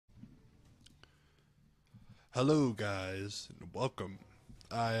Hello guys, and welcome.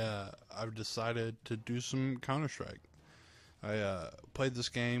 I've decided to do some Counter-Strike. I played this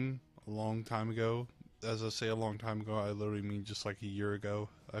game a long time ago. As I say a long time ago, I literally mean just like a year ago.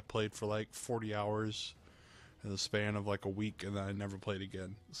 I played for like 40 hours in the span of like a week, and then I never played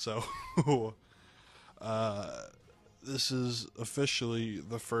again. So, this is officially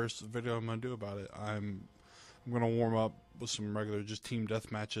the first video I'm gonna do about it. I'm gonna warm up with some regular just team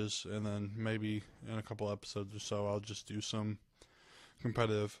death matches, and then maybe in a couple episodes or so I'll just do some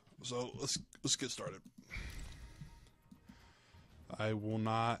competitive. So let's get started. I will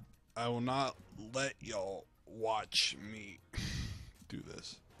not let y'all watch me do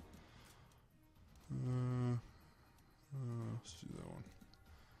this. Let's do that one.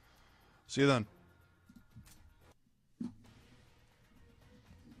 See you then.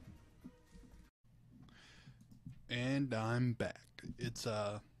 And I'm back. It's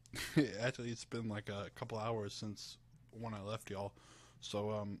actually it's been like a couple hours since when I left y'all.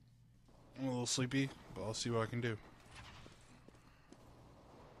 So I'm a little sleepy, but I'll see what I can do.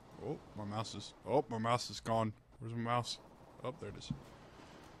 My mouse is gone. Where's my mouse? Oh, there it is.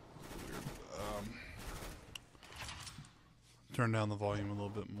 Weird. Turn down the volume a little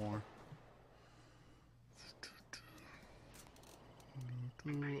bit more.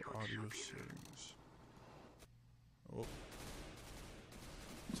 Audio settings. Oh.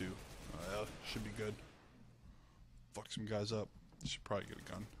 2. That should be good. Fuck some guys up. Should probably get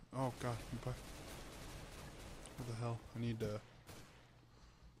a gun. Oh god. What the hell? I need to...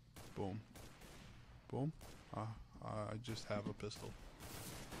 Boom. Boom. I just have a pistol.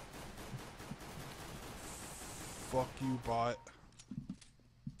 Fuck you, bot.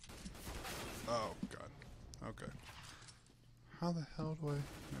 Oh god. Okay. How the hell do I... There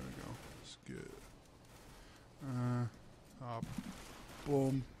we go. It's good.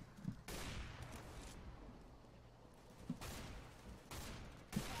 Boom.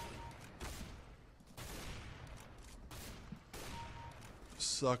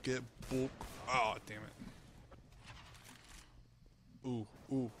 Suck it, boop. Oh, damn it.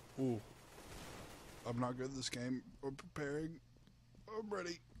 Ooh. I'm not good at this game. I'm preparing. I'm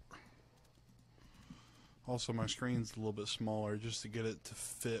ready. Also, my screen's a little bit smaller just to get it to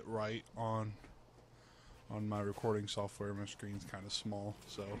fit right on my recording software. My screen's kind of small,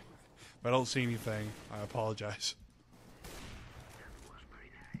 so if I don't see anything, I apologize.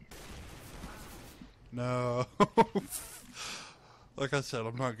 No. Like I said,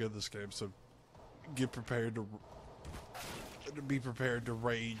 I'm not good at this game, so get prepared to be prepared to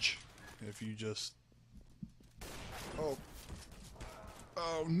rage if you just... Oh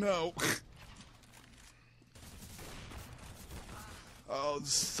no. Oh,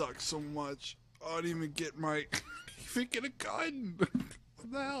 this sucks so much. Oh, I didn't even get my... even get a gun.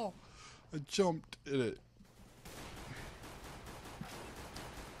 What the hell? I jumped in it.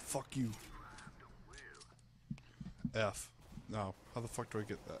 Fuck you. F. No. How the fuck do I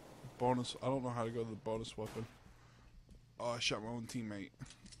get that? Bonus. I don't know how to go to the bonus weapon. Oh, I shot my own teammate.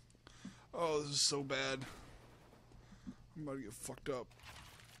 Oh, this is so bad. I'm about to get fucked up.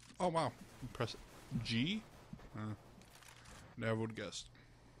 Oh, wow. Press G? Never would have guessed.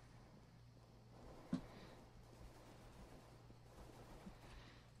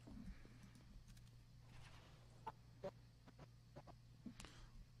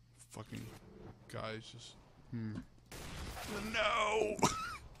 Fucking guys just... No!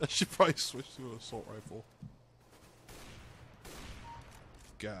 I should probably switch to an assault rifle.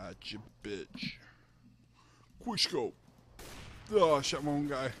 Gotcha, bitch. Quick scope. Oh, I shot my own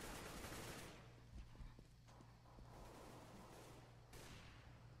guy.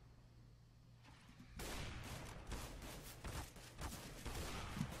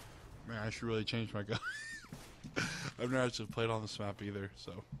 Man, I should really change my gun. I've never actually played on this map either,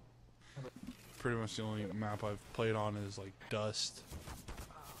 so... Pretty much the only map I've played on is like Dust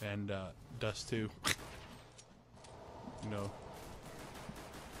and Dust 2. You know.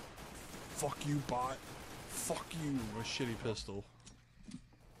 Fuck you, bot. Fuck you, a shitty pistol.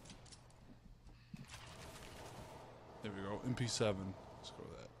 There we go, MP7. Let's go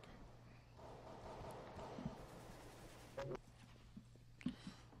with that.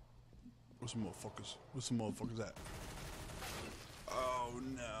 Where's some motherfuckers? Where's some motherfuckers at? Oh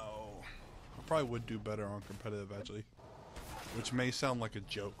no. I probably would do better on competitive actually. Which may sound like a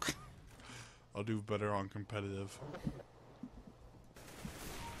joke. I'll do better on competitive.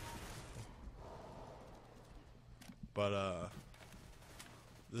 But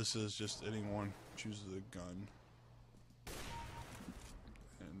this is just anyone chooses a gun.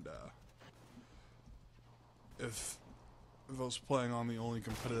 And if if I was playing on the only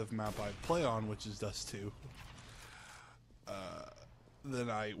competitive map I play on, which is Dust 2, then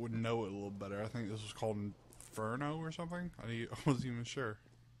I would know it a little better. I think this was called Inferno or something. I wasn't even sure.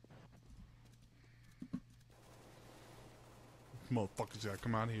 Motherfuckers gotta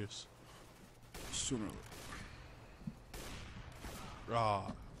come out here sooner.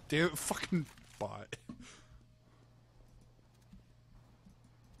 Ah, damn it, fucking bot.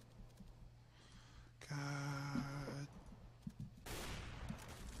 God.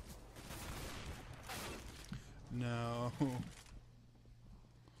 No.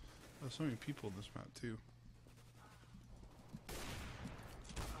 There's so many people in this map too.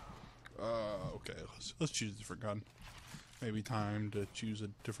 Okay, let's choose a different gun. Maybe time to choose a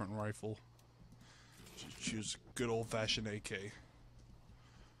different rifle. Just choose a good old-fashioned AK.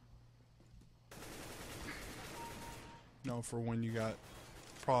 No, for when you got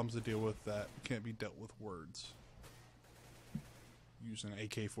problems to deal with that can't be dealt with words. Use an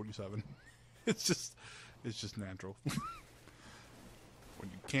AK-47. It's just natural. When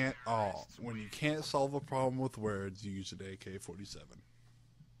you can't solve a problem with words, you use an AK-47.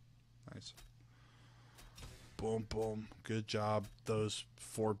 Nice. Boom, boom. Good job, those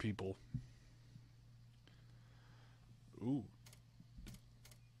 4 people. Ooh.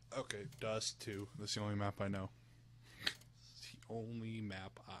 Okay, Dust 2. That's the only map I know. It's the only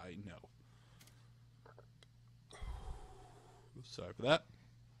map I know. Sorry for that.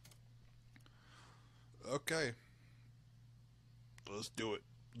 Okay. Let's do it.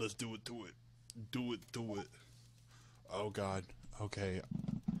 Let's do it to it. Do it. Oh, God. Okay.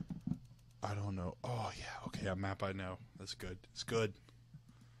 I don't know. Oh, yeah. Okay, a map I know. That's good. It's good.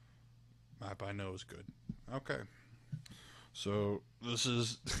 Map I know is good. Okay. So, this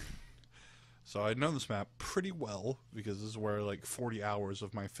is... So, I know this map pretty well, because this is where, like, 40 hours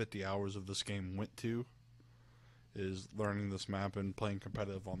of my 50 hours of this game went to, is learning this map and playing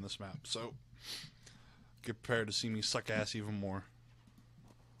competitive on this map. So, get prepared to see me suck ass even more.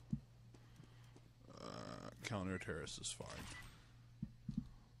 Counter terrorist is fine.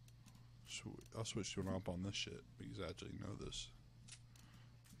 I'll switch to an op on this shit, because I actually know this.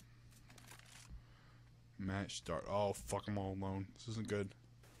 Match start. Oh, fuck, I'm all alone. This isn't good.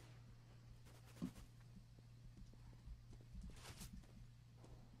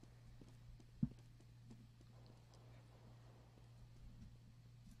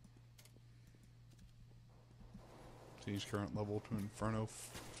 Change current level to Inferno.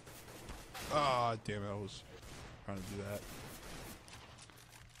 Ah, damn it, I was trying to do that.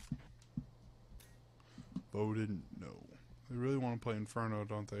 Voted no. They really want to play Inferno,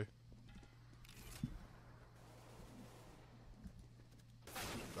 don't they?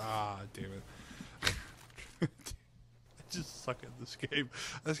 Ah, damn it. I just suck at this game.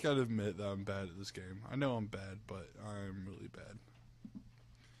 I just gotta admit that I'm bad at this game. I know I'm bad, but I'm really bad.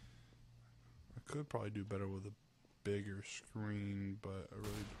 I could probably do better with a bigger screen, but I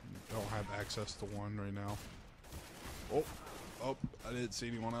really don't have access to one right now. Oh, I didn't see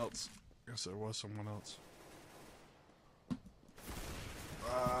anyone else. Guess there was someone else.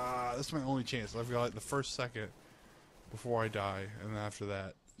 That's my only chance. I've got like the first second before I die, and then after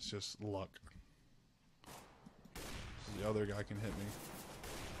that, it's just luck. The other guy can hit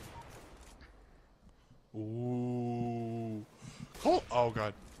me. Ooh. Oh,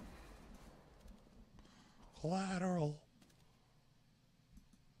 God. Collateral.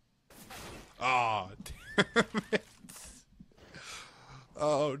 Ah, damn it.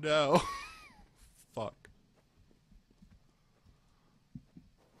 Oh, no. Fuck.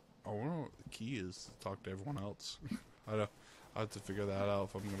 I wonder what the key is to talk to everyone else. I have to figure that out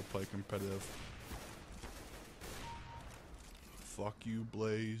if I'm going to play competitive. Fuck you,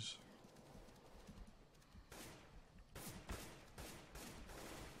 Blaze.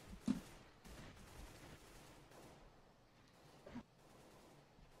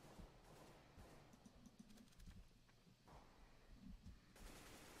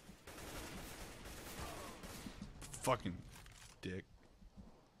 Fucking dick.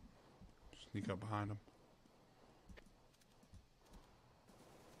 Sneak up behind him.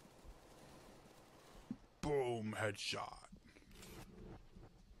 Boom, headshot.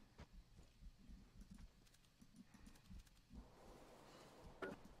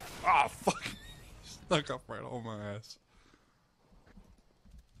 Ah, fuck. Snuck up right on my ass.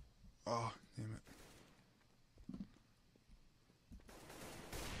 Oh, damn it.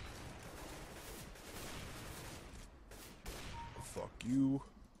 Fuck you.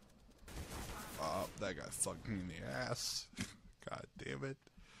 That guy fucked me in the ass. God damn it.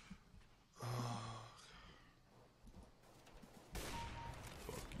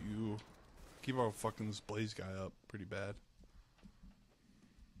 Fuck you. Keep on fucking this Blaze guy up pretty bad.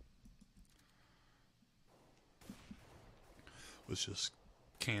 was just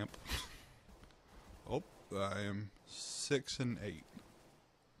camp. Oh, I am 6 and 8,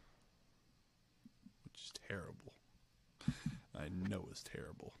 which is terrible. I know it's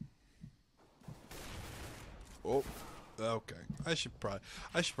terrible. Oh, okay. I should probably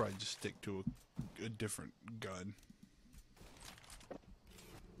just stick to a different gun.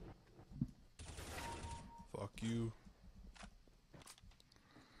 Fuck you.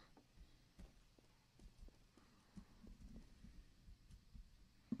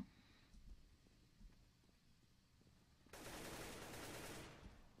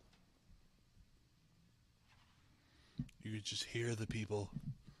 You could just hear the people.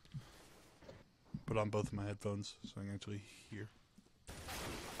 Put on both of my headphones so I can actually hear.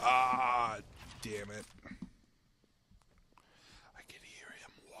 Ah, damn it. I can hear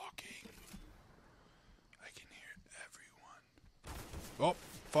him walking. I can hear everyone. Oh,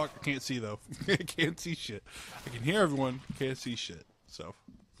 fuck. I can't see, though. I can't see shit. I can hear everyone. Can't see shit. So,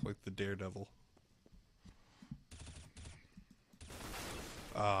 it's like the Daredevil.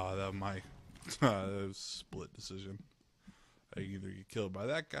 Ah, that was my that was a split decision. I either get killed by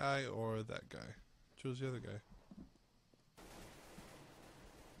that guy or that guy. Chose the other guy.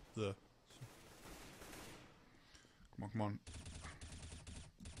 Come on.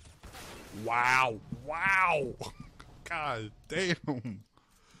 Wow. God damn.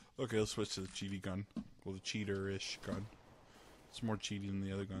 Okay, let's switch to the cheaty gun. Well, the cheater-ish gun. It's more cheaty than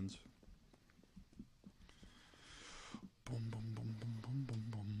the other guns. Boom, boom, boom, boom, boom, boom,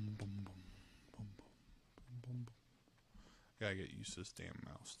 boom, boom, boom, boom, boom, boom, boom. Gotta get used to this damn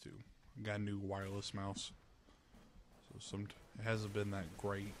mouse, too. I got a new wireless mouse. So it hasn't been that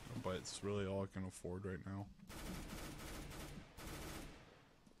great, but it's really all I can afford right now.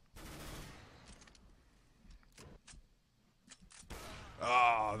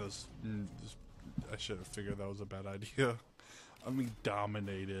 Ah, I should have figured that was a bad idea. I'm being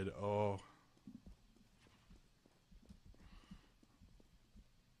dominated. Oh.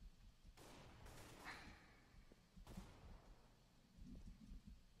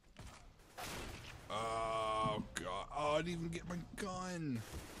 Oh, God. Oh, I didn't even get my gun.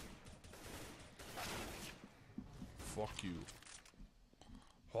 Fuck you.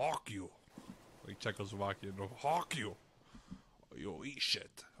 Hawk you. Like Czechoslovakian. No, hawk you. You eat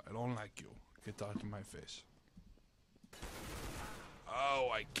shit. I don't like you. Get out of my face. Oh,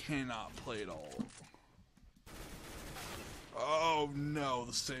 I cannot play at all. Oh, no.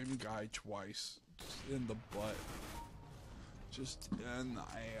 The same guy twice. Just in the butt. Just in the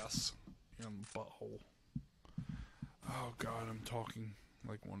ass. In the butthole. Oh, God. I'm talking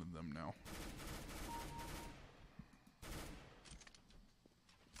like one of them now.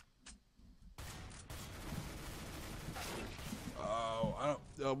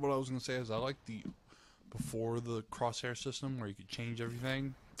 What I was gonna say is I like the before the crosshair system where you could change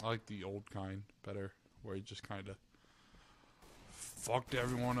everything. I like the old kind better, where you just kind of fucked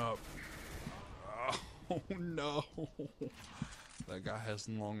everyone up. Oh no, that guy has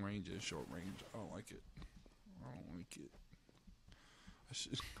long range and short range. I don't like it. I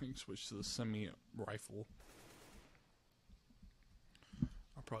should switch to the semi rifle.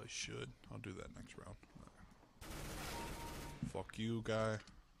 I probably should. I'll do that next round. Fuck you, guy.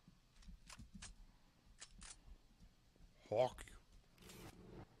 Hawk you.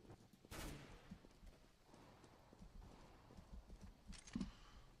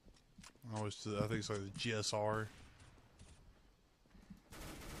 I think it's like the GSR.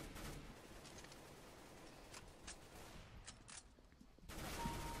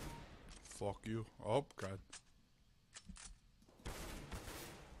 Fuck you. Oh, God.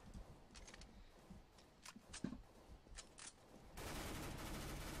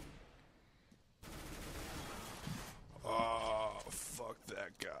 Fuck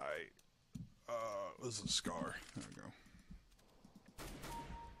that guy. This is a scar. There we go.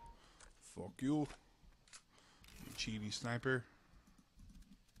 Fuck you. You cheaty sniper.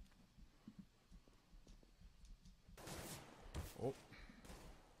 Oh.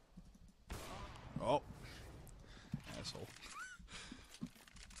 Oh. Asshole.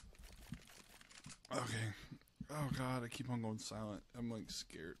 Okay. Oh God, I keep on going silent. I'm like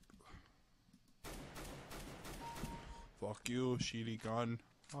scared. Fuck you, shitty gun.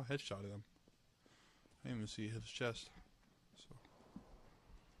 Oh, headshot him. I didn't even see his chest. So.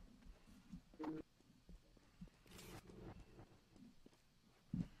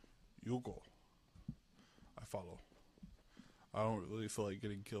 You go. I follow. I don't really feel like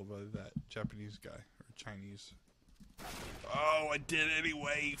getting killed by that Japanese guy. Or Chinese. Oh, I did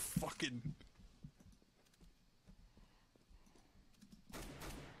anyway. Fucking.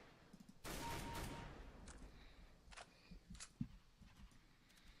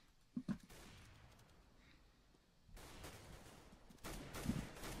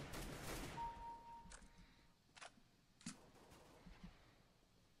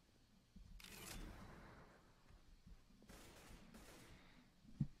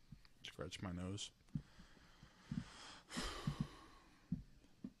 scratch my nose.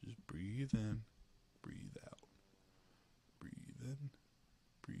 Just breathe in, breathe out. Breathe in,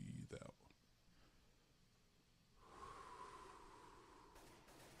 breathe out.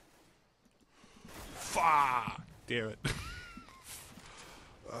 Fuck! Damn it.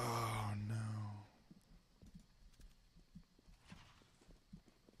 Oh no.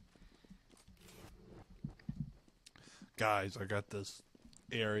 Guys, I got this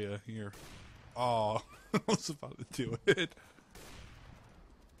area here. Oh, I was about to do it.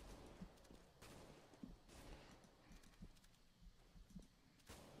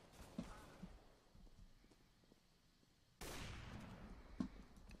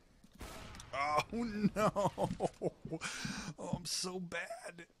 Oh no. Oh, I'm so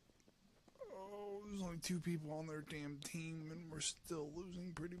bad. Oh, there's only 2 people on their damn team and we're still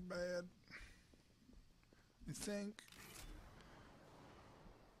losing pretty bad. I think.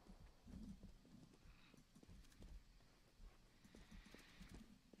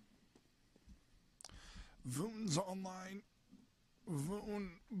 Voon's online.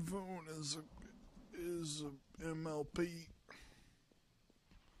 Voon is a MLP.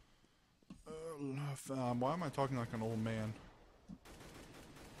 Why am I talking like an old man?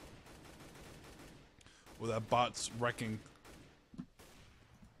 Well, that bot's wrecking.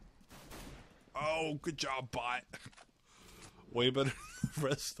 Oh, good job, bot. Way better than the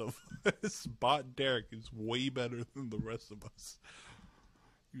rest of us. Bot Derek is way better than the rest of us.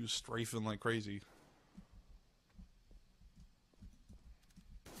 He was strafing like crazy.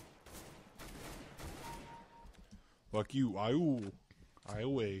 Fuck you,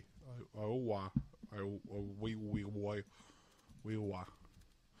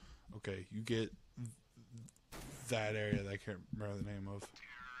 Okay, you get that area that I can't remember the name of.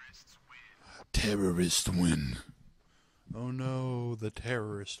 Terrorists win. Oh no, the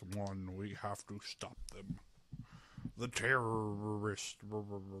terrorists won. We have to stop them. The terrorist.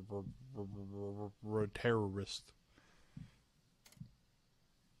 Terrorist.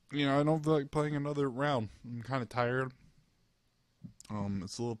 You know, I don't feel like playing another round. I'm kind of tired.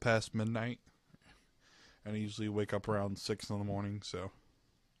 It's a little past midnight. And I usually wake up around 6 in the morning, so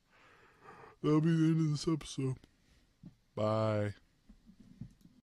that'll be the end of this episode. Bye.